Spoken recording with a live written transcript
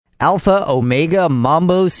Alpha Omega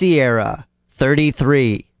Mambo Sierra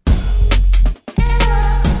 33.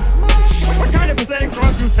 What kind of pathetic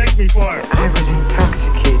drug do you take me for? I was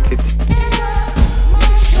intoxicated.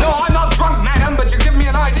 No, I'm not drunk, madam, but you give me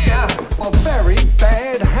an idea. A very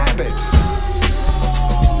bad habit.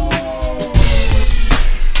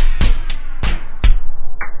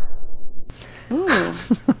 Ooh,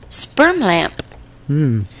 sperm lamp.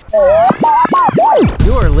 You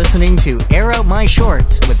are listening to Air Out My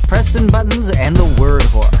Shorts with Preston Buttons and the Word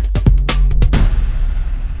Whore.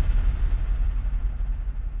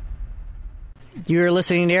 You're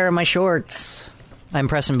listening to Air Out My Shorts. I'm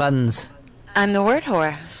Preston Buttons. I'm the word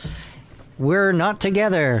whore. We're not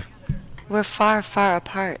together. We're far, far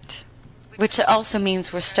apart. Which also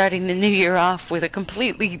means we're starting the new year off with a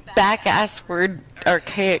completely back-assward,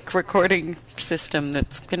 archaic recording system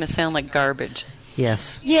that's going to sound like garbage.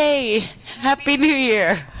 Yes. Yay! Happy New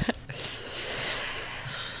Year!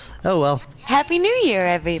 Oh, well. Happy New Year,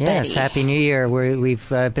 everybody. Yes, Happy New Year. We've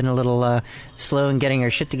been a little slow in getting our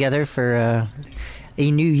shit together for a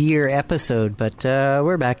New Year episode, but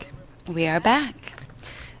we're back. We are back.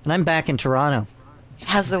 And I'm back in Toronto.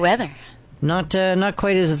 How's the weather? Not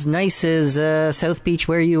quite as nice as South Beach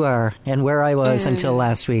where you are and where I was until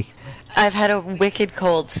last week. I've had a wicked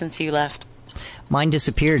cold since you left. Mine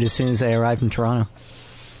disappeared as soon as I arrived in Toronto.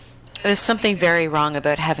 There's something very wrong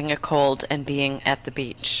about having a cold and being at the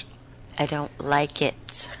beach. I don't like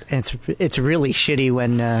it. It's really shitty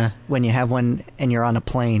when you have one and you're on a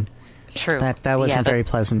plane. True. That wasn't very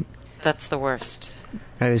pleasant. That's the worst.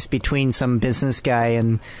 I was between some business guy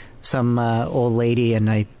and some old lady,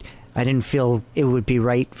 and I didn't feel it would be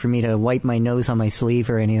right for me to wipe my nose on my sleeve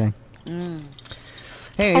or anything.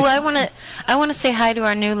 Anyways, I want to say hi to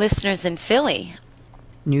our new listeners in Philly.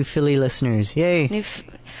 New Philly listeners, yay!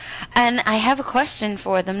 And I have a question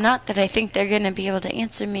for them. Not that I think they're going to be able to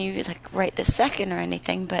answer me like right this second or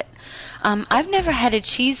anything, but I've never had a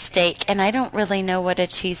cheesesteak, and I don't really know what a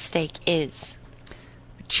cheesesteak is.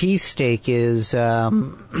 Cheesesteak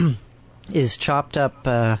is chopped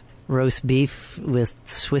up roast beef with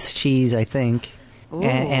Swiss cheese, I think,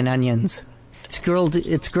 and onions. It's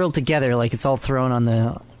grilled together, like it's all thrown on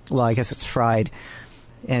the. Well, I guess it's fried,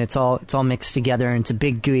 and it's all mixed together, and it's a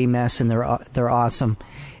big gooey mess, and they're awesome.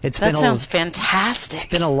 That sounds fantastic. It's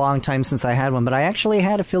been a long time since I had one, but I actually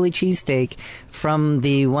had a Philly cheesesteak from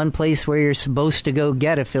the one place where you're supposed to go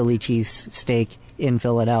get a Philly cheesesteak in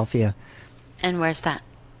Philadelphia. And where's that?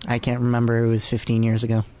 I can't remember. It was 15 years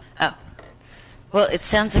ago. Oh. Well, it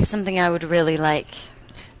sounds like something I would really like.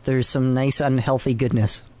 There's some nice unhealthy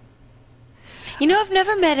goodness. You know, I've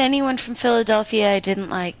never met anyone from Philadelphia I didn't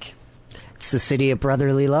like. It's the city of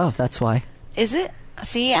brotherly love, that's why. Is it?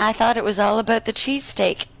 See, I thought it was all about the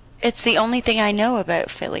cheesesteak. It's the only thing I know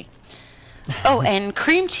about Philly. Oh, and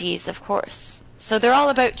cream cheese, of course. So they're all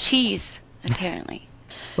about cheese, apparently.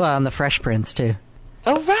 Well, and the Fresh Prince, too.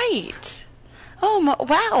 Oh, right. Oh,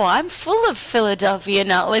 wow, I'm full of Philadelphia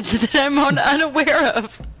knowledge that I'm unaware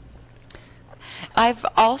of. I've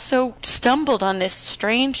also stumbled on this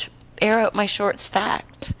strange Air Out My Shorts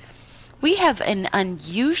fact. We have an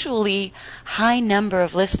unusually high number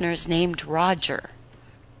of listeners named Roger.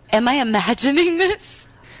 Am I imagining this?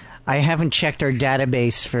 I haven't checked our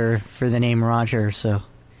database for the name Roger, so...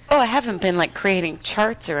 Oh, I haven't been, creating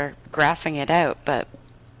charts or graphing it out, but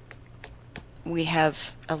we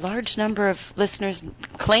have a large number of listeners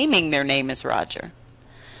claiming their name is Roger.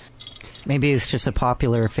 Maybe it's just a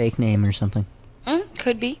popular fake name or something.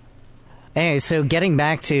 Could be. Anyway, so getting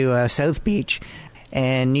back to South Beach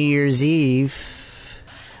and New Year's Eve...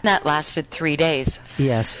 That lasted 3 days.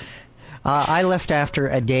 Yes. I left after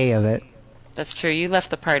a day of it. That's true. You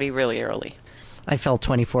left the party really early. I felt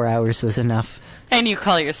 24 hours was enough. And you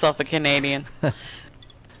call yourself a Canadian.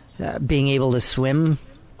 Being able to swim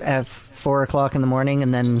at 4 o'clock in the morning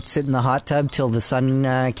and then sit in the hot tub till the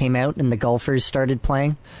sun came out and the golfers started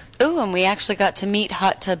playing. Ooh, and we actually got to meet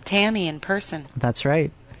Hot Tub Tammy in person. That's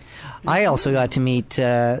right. I also got to meet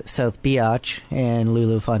South Biatch and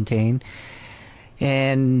Lulu Fontaine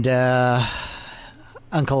and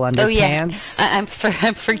Uncle Underpants.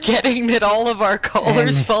 I'm forgetting that all of our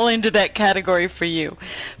callers fall into that category for you.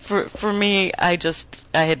 For me, I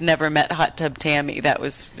had never met Hot Tub Tammy. That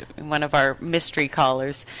was one of our mystery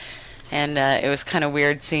callers. And it was kind of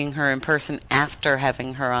weird seeing her in person after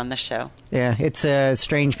having her on the show. Yeah, it's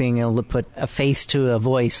strange being able to put a face to a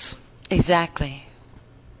voice. Exactly.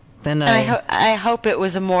 Then I hope it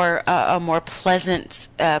was a more pleasant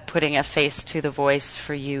putting a face to the voice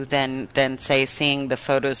for you than say seeing the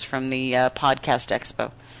photos from the podcast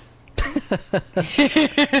expo.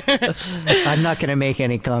 I'm not going to make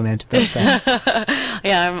any comment about that.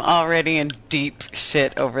 Yeah, I'm already in deep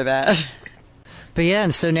shit over that. But yeah,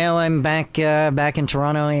 and so now I'm back in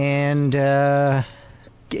Toronto, and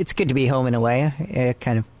it's good to be home in a way. It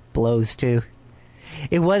kind of blows, too.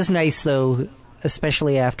 It was nice, though,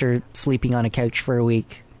 especially after sleeping on a couch for a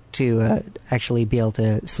week, to actually be able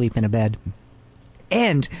to sleep in a bed.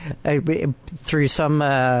 And through some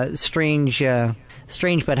strange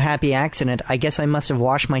but happy accident, I guess I must have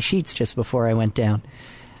washed my sheets just before I went down.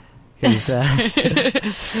 Because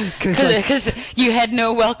you had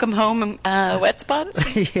no welcome home wet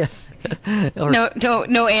spots? Yeah.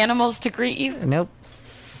 No animals to greet you? Nope.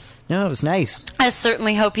 No, it was nice. I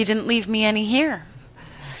certainly hope you didn't leave me any here.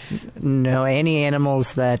 No, any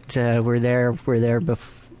animals that were there were there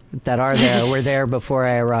before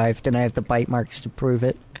I arrived, and I have the bite marks to prove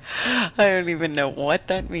it. I don't even know what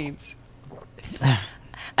that means.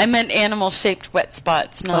 I meant animal-shaped wet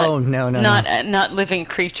spots, not not living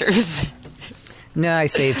creatures. No, I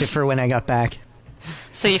saved it for when I got back.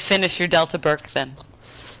 So you finish your Delta Burke then?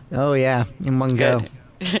 Oh yeah, in one go.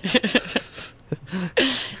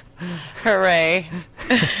 Hooray.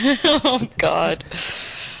 Oh, God.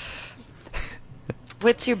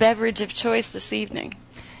 What's your beverage of choice this evening?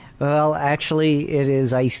 Well, actually, it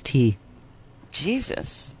is iced tea.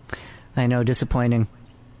 Jesus. I know, disappointing.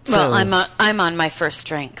 Well, I'm on my first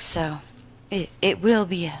drink, so it will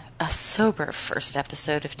be a sober first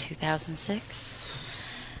episode of 2006.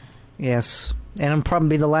 Yes, and I'm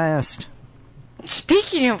probably the last.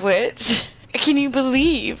 Speaking of which, can you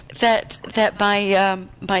believe that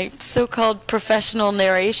my so-called professional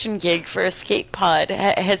narration gig for Escape Pod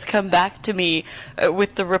has come back to me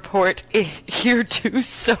with the report, "You're too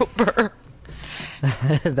sober."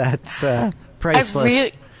 That's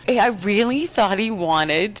priceless. I really thought he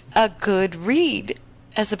wanted a good read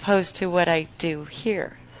as opposed to what I do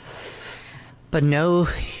here. But no,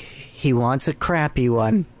 he wants a crappy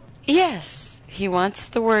one. Yes, he wants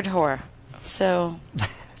the word whore. So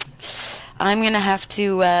I'm going to have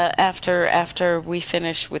to, after we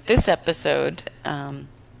finish with this episode,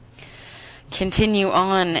 continue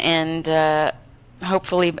on, and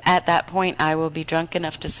hopefully at that point I will be drunk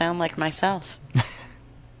enough to sound like myself.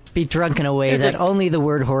 Be drunk in a way that only the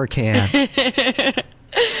word whore can.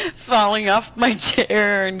 Falling off my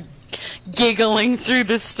chair and giggling through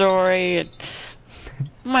the story. And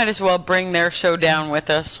might as well bring their show down with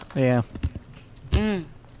us. Yeah.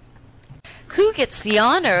 Who gets the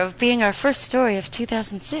honor of being our first story of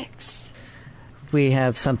 2006? We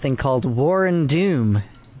have something called War and Doom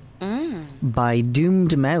by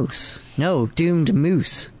Doomed Mouse. No, Doomed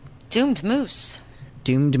Moose. Doomed Moose.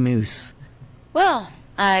 Doomed Moose. Well,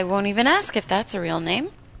 I won't even ask if that's a real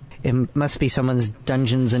name. It must be someone's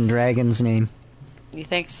Dungeons and Dragons name. You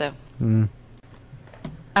think so?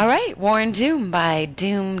 All right, War and Doom by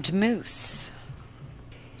Doomed Moose.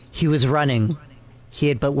 He was running. He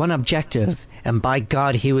had but one objective, and by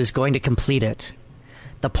God, he was going to complete it.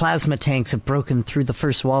 The plasma tanks had broken through the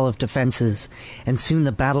first wall of defenses, and soon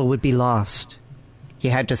the battle would be lost. He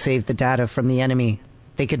had to save the data from the enemy.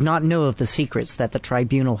 They could not know of the secrets that the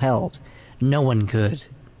Tribunal held. No one could.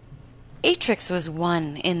 Atrix was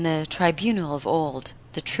one in the Tribunal of old,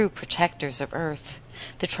 the true protectors of Earth.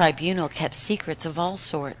 The Tribunal kept secrets of all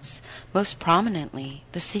sorts, most prominently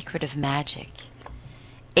the secret of magic.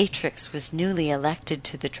 Atrix was newly elected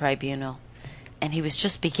to the Tribunal, and he was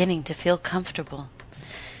just beginning to feel comfortable.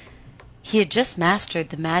 He had just mastered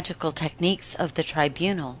the magical techniques of the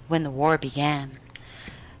Tribunal when the war began.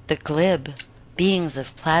 The glib, beings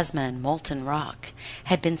of plasma and molten rock,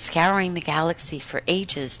 had been scouring the galaxy for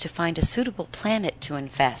ages to find a suitable planet to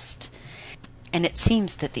infest, and it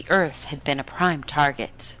seems that the Earth had been a prime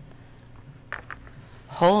target.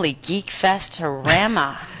 Holy Geek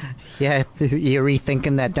Fest-orama! Yeah, you're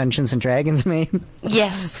rethinking that Dungeons and Dragons name?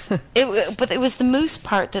 Yes, but it was the moose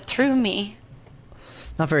part that threw me.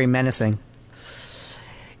 Not very menacing.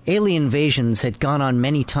 Alien invasions had gone on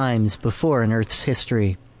many times before in Earth's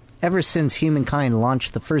history. Ever since humankind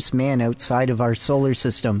launched the first man outside of our solar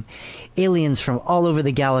system, aliens from all over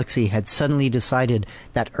the galaxy had suddenly decided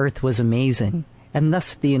that Earth was amazing, and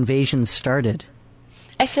thus the invasions started.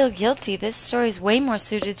 I feel guilty. This story's way more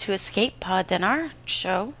suited to Escape Pod than our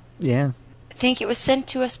show. Yeah. I think it was sent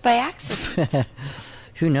to us by accident.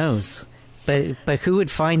 Who knows? But who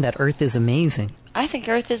would find that Earth is amazing? I think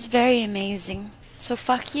Earth is very amazing. So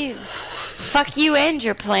fuck you. Fuck you and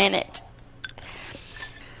your planet.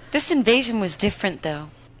 This invasion was different, though.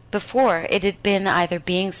 Before, it had been either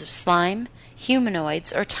beings of slime,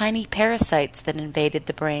 humanoids, or tiny parasites that invaded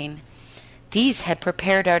the brain. These had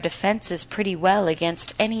prepared our defenses pretty well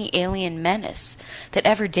against any alien menace that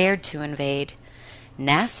ever dared to invade.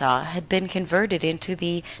 NASA had been converted into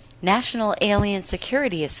the National Alien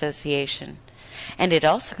Security Association, and it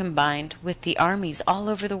also combined with the armies all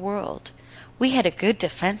over the world. We had a good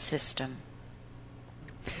defense system.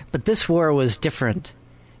 But this war was different.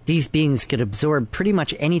 These beings could absorb pretty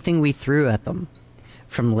much anything we threw at them.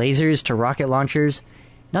 From lasers to rocket launchers,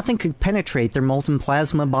 nothing could penetrate their molten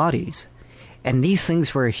plasma bodies. And these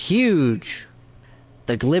things were huge.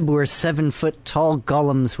 The Glib were 7-foot-tall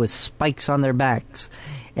golems with spikes on their backs,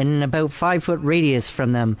 and in about 5-foot radius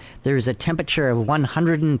from them there was a temperature of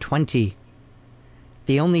 120.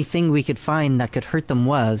 The only thing we could find that could hurt them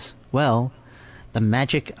was, well, the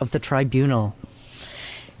magic of the Tribunal.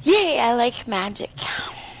 Yay, I like magic.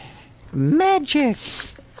 Magic!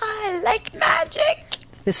 I like magic.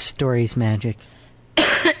 This story's magic.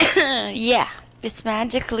 Yeah, it's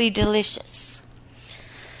magically delicious.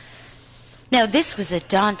 Now, this was a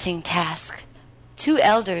daunting task. 2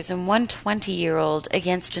 elders and 1 20-year-old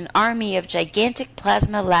against an army of gigantic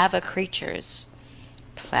plasma lava creatures.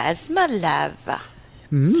 Plasma lava.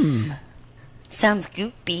 Sounds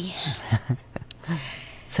goopy.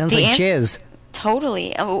 Sounds like jizz.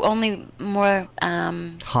 Totally. Only more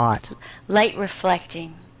Hot. light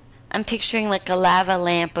reflecting. I'm picturing like a lava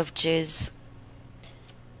lamp of jizz.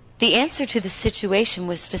 The answer to the situation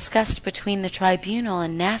was discussed between the Tribunal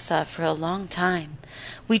and NASA for a long time.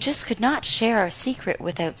 We just could not share our secret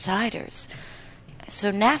with outsiders.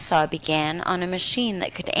 So NASA began on a machine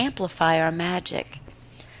that could amplify our magic.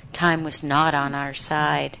 Time was not on our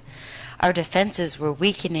side. Our defenses were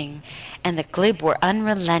weakening, and the Glib were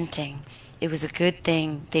unrelenting. It was a good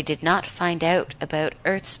thing they did not find out about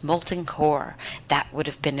Earth's molten core. That would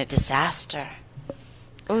have been a disaster.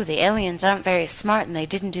 Oh, the aliens aren't very smart, and they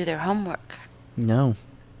didn't do their homework. No.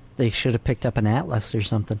 They should have picked up an atlas or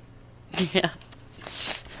something. Yeah.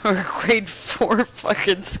 Or a grade 4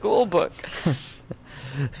 fucking school book.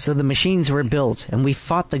 So the machines were built, and we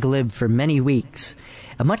fought the Glib for many weeks,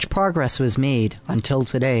 and much progress was made until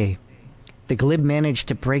today. The Glib managed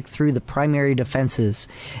to break through the primary defenses,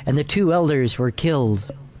 and the 2 elders were killed.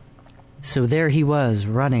 So there he was,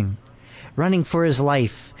 running for his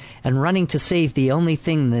life, and running to save the only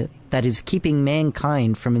thing that is keeping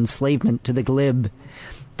mankind from enslavement to the Glib.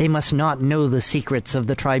 They must not know the secrets of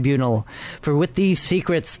the Tribunal, for with these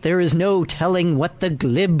secrets there is no telling what the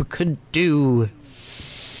Glib could do.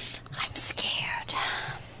 I'm scared.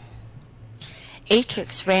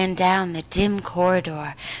 Atrix ran down the dim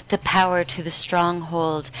corridor. The power to the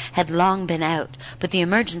stronghold had long been out, but the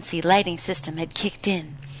emergency lighting system had kicked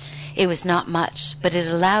in. It was not much, but it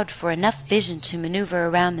allowed for enough vision to maneuver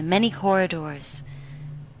around the many corridors.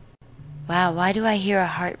 Wow, why do I hear a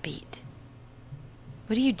heartbeat?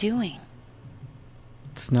 What are you doing?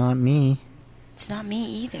 It's not me. It's not me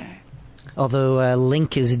either. Although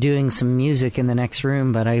Link is doing some music in the next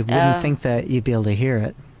room, but I wouldn't think that you'd be able to hear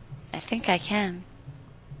it. I think I can.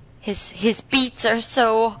 His beats are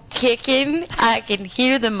so kicking, I can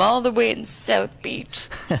hear them all the way in South Beach.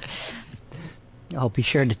 I'll be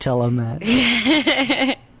sure to tell him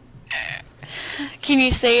that. Can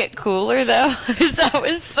you say it cooler, though? Because that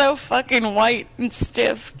was so fucking white and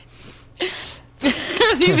stiff. I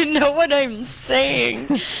don't even know what I'm saying.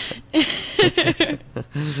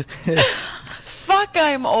 Fuck,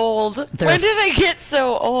 I'm old. When did I get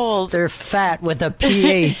so old? They're fat with a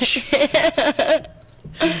PH.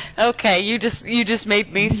 Okay, you just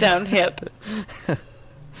made me sound hip.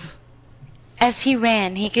 As he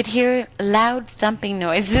ran, he could hear loud thumping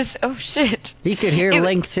noises. Oh shit. He could hear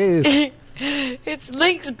Link too. It's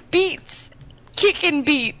Link's beats. Kicking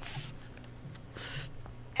beats.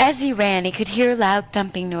 As he ran, he could hear loud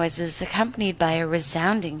thumping noises accompanied by a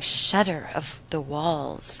resounding shudder of the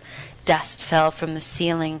walls. Dust fell from the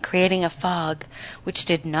ceiling, creating a fog, which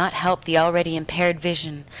did not help the already impaired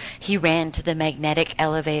vision. He ran to the magnetic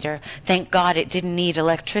elevator. Thank God it didn't need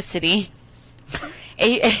electricity.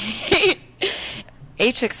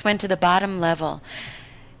 Atrix went to the bottom level.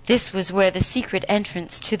 This was where the secret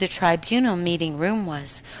entrance to the Tribunal meeting room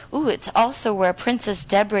was. Ooh, it's also where Princess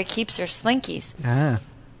Deborah keeps her slinkies. Ah.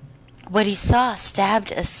 What he saw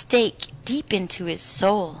stabbed a stake deep into his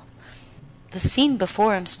soul. The scene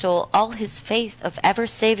before him stole all his faith of ever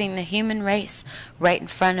saving the human race. Right in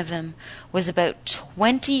front of him was about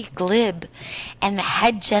 20 Glib and the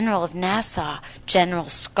head general of NASA, General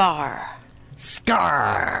Scar.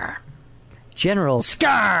 Scar! General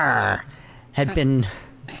Scar had been...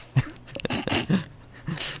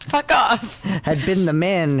 Fuck off. Had been the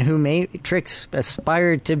man who Matrix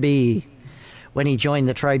aspired to be when he joined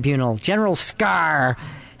the Tribunal. General Scar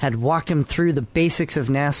had walked him through the basics of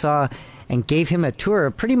Nassau and gave him a tour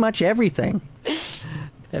of pretty much everything.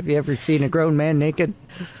 Have you ever seen a grown man naked?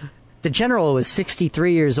 The general was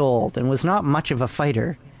 63 years old and was not much of a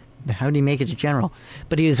fighter. How did he make it to general?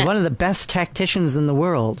 But he was one of the best tacticians in the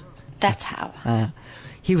world. That's how.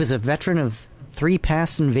 He was a veteran of 3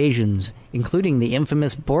 past invasions, including the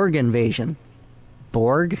infamous Borg invasion.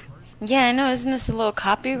 Borg? Yeah, I know. Isn't this a little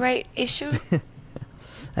copyright issue?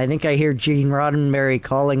 I think I hear Gene Roddenberry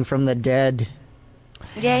calling from the dead.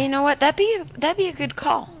 Yeah, you know what? That'd be a good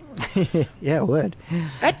call. Yeah, it would.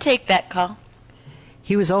 I'd take that call.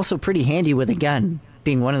 He was also pretty handy with a gun,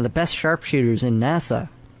 being one of the best sharpshooters in NASA.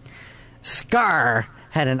 Scar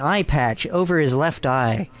had an eye patch over his left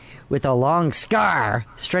eye, with a long scar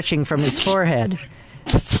stretching from his forehead.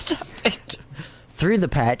 Stop it. Through the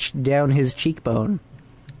patch down his cheekbone.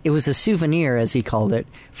 It was a souvenir, as he called it,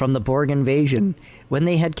 from the Borg invasion, when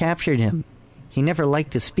they had captured him. He never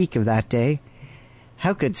liked to speak of that day.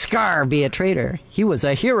 How could Scar be a traitor? He was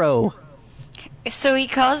a hero. So he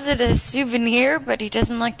calls it a souvenir, but he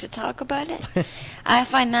doesn't like to talk about it? I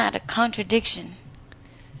find that a contradiction.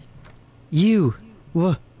 You?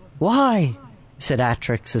 Why? Said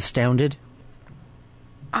Atrix, astounded.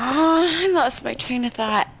 I lost my train of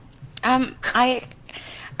thought.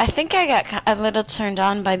 I think I got a little turned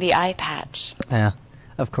on by the eye patch. Yeah,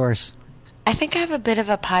 of course. I think I have a bit of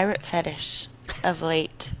a pirate fetish of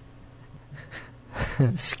late.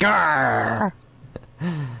 Scar!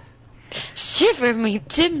 Shiver me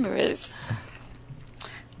timbers.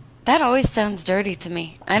 That always sounds dirty to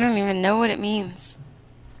me. I don't even know what it means.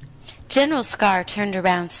 General Scar turned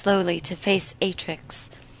around slowly to face Atrix.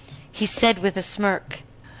 He said with a smirk,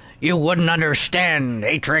 You wouldn't understand,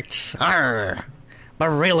 Atrix. Arr. But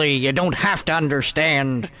really, you don't have to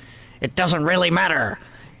understand. It doesn't really matter.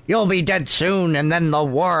 You'll be dead soon, and then the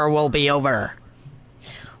war will be over.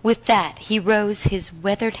 With that, he rose his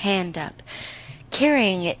weathered hand up,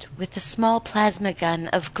 carrying it with a small plasma gun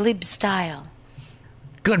of glib style.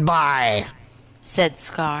 Goodbye, said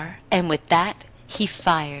Scar, and with that, he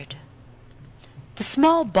fired. The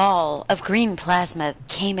small ball of green plasma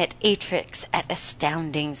came at Atrix at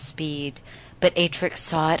astounding speed, but Atrix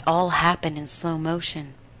saw it all happen in slow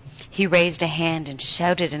motion. He raised a hand and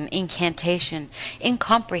shouted an incantation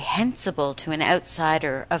incomprehensible to an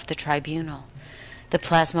outsider of the tribunal. The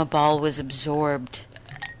plasma ball was absorbed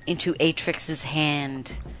into Atrix's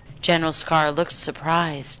hand. General Scar looked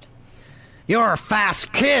surprised. You're a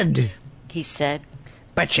fast kid, he said.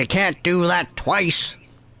 But you can't do that twice.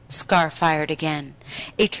 Scar fired again.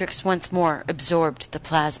 Atrix once more absorbed the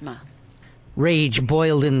plasma. Rage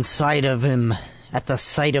boiled inside of him at the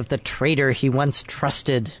sight of the traitor he once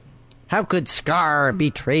trusted. How could Scar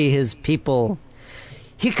betray his people?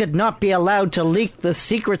 He could not be allowed to leak the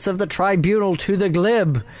secrets of the tribunal to the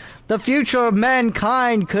glib. The future of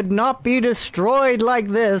mankind could not be destroyed like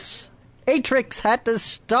this. Atrix had to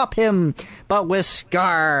stop him, but with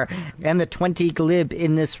Scar and the 20 glib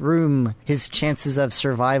in this room, his chances of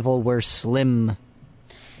survival were slim.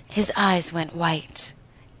 His eyes went white,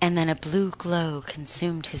 and then a blue glow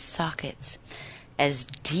consumed his sockets as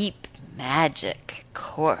deep magic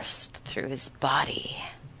coursed through his body.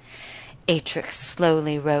 Atrix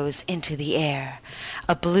slowly rose into the air.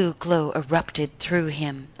 A blue glow erupted through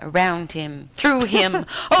him, around him, through him,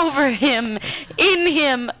 over him, in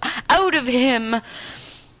him, out of him.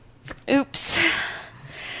 Oops.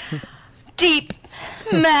 Deep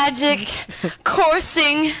magic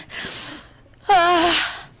coursing.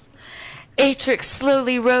 Atrix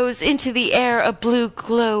slowly rose into the air. A blue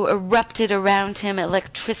glow erupted around him.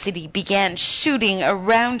 Electricity began shooting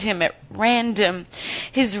around him at random.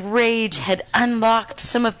 His rage had unlocked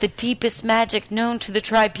some of the deepest magic known to the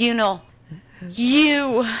tribunal.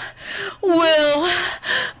 You will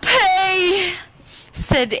pay,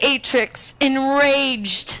 said Atrix,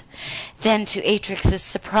 enraged. Then, to Atrix's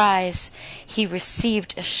surprise, he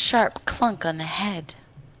received a sharp clunk on the head.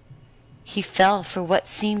 He fell for what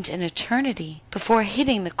seemed an eternity before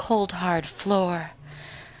hitting the cold, hard floor.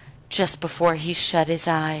 Just before he shut his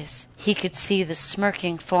eyes, he could see the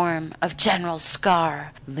smirking form of General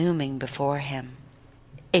Scar looming before him.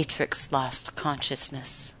 Atrix lost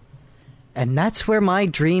consciousness. And that's where my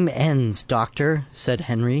dream ends, Doctor, said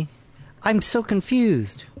Henry. I'm so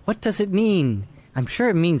confused. What does it mean? I'm sure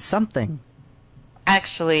it means something.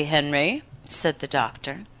 Actually, Henry, said the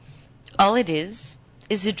doctor, all it is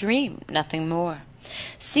a dream, nothing more.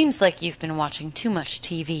 Seems like you've been watching too much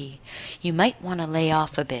TV. You might want to lay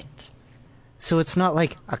off a bit. So it's not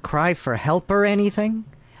like a cry for help or anything?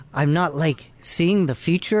 I'm not, like, seeing the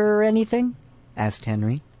future or anything? Asked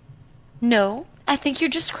Henry. No, I think you're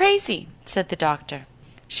just crazy, said the doctor.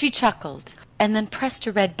 She chuckled and then pressed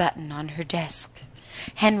a red button on her desk.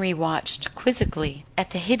 Henry watched quizzically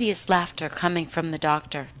at the hideous laughter coming from the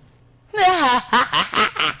doctor.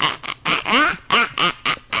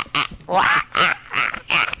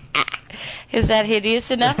 Is that hideous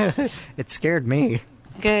enough? It scared me.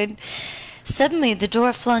 Good. Suddenly the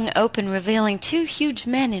door flung open, revealing 2 huge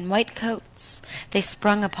men in white coats. They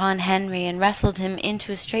sprung upon Henry and wrestled him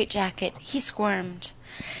into a straitjacket. He squirmed.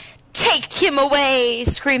 "Take him away!"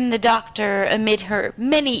 screamed the doctor amid her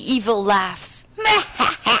many evil laughs.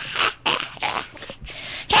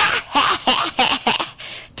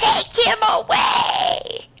 "Take him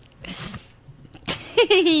away!"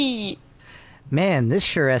 Man, this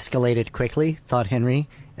sure escalated quickly, thought Henry,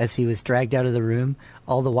 as he was dragged out of the room,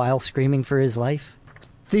 all the while screaming for his life.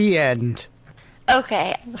 The end.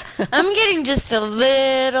 Okay, I'm getting just a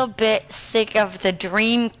little bit sick of the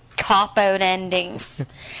dream cop-out endings.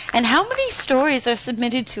 And how many stories are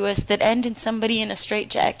submitted to us that end in somebody in a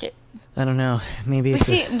straitjacket? I don't know. Maybe We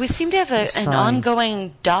it's seem to have an sign.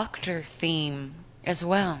 ongoing doctor theme as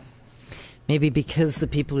well. maybe because the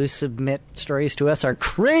people who submit stories to us are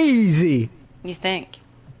crazy. You think?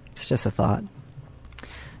 It's just a thought.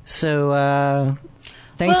 So,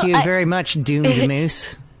 thank you very much, Doomed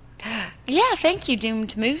Moose. Yeah, thank you,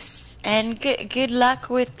 Doomed Moose. And good luck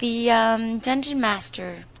with the Dungeon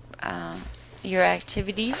Master, your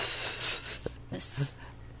activities. Just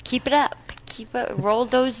keep it up. Roll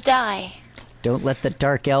those die. Don't let the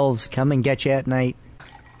dark elves come and get you at night.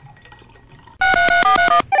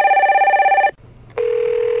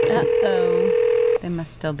 Uh-oh. They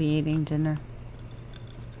must still be eating dinner.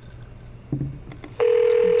 I'm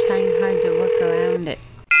trying hard to work around it.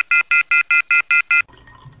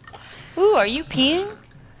 Ooh, are you peeing?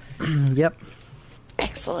 Yep.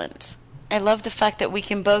 Excellent. I love the fact that we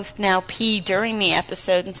can both now pee during the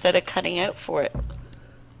episode instead of cutting out for it.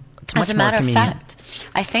 It's much As a more matter of convenient. fact,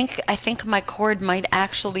 I think my cord might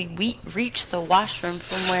actually reach the washroom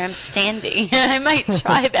from where I'm standing. I might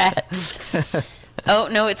try that. Oh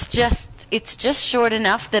no, it's just short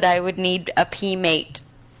enough that I would need a pee mate.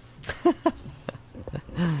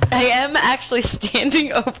 I am actually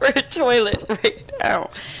standing over a toilet right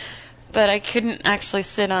now, but I couldn't actually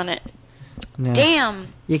sit on it. No.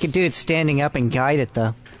 Damn. You could do it standing up and guide it,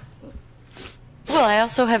 though. Well, I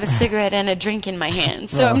also have a cigarette and a drink in my hand,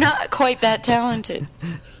 so Well. I'm not quite that talented.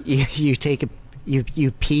 You take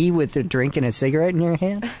you pee with a drink and a cigarette in your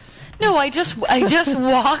hand? No, I just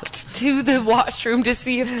walked to the washroom to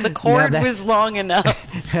see if the cord that- was long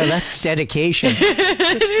enough. That's dedication.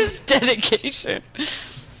 It is dedication.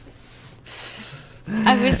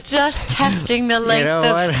 I was just testing the length You know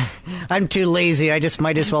of... what? I'm too lazy. I just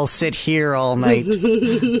might as well sit here all night.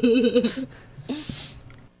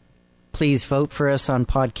 Please vote for us on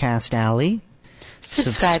Podcast Alley.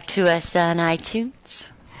 Subscribe to us on iTunes.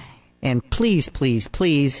 And please, please,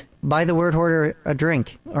 please buy the Word Hoarder a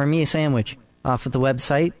drink or me a sandwich off of the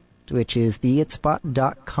website, which is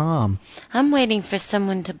theitspot.com. I'm waiting for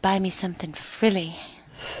someone to buy me something frilly.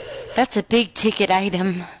 That's a big ticket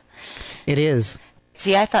item. It is.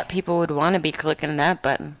 See, I thought people would want to be clicking that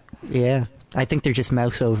button. Yeah. I think they're just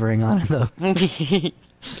mouse overing on it, though.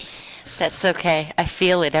 That's okay. I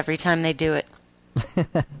feel it every time they do it.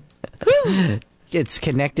 It's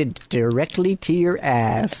connected directly to your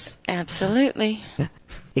ass. Absolutely.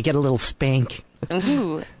 You get a little spank.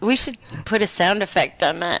 Ooh, we should put a sound effect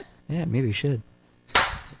on that. Yeah, maybe we should.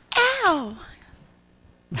 Ow!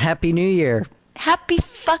 Happy New Year. Happy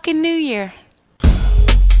fucking New Year.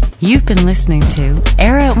 You've been listening to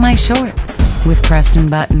Air Out My Shorts with Preston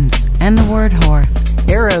Buttons and the Word Whore.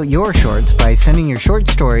 Air out your shorts by sending your short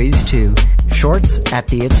stories to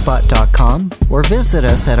shorts@theitspot.com or visit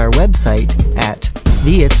us at our website at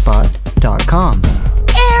theitspot.com.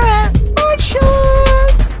 Air out my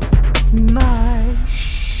shorts! Bye.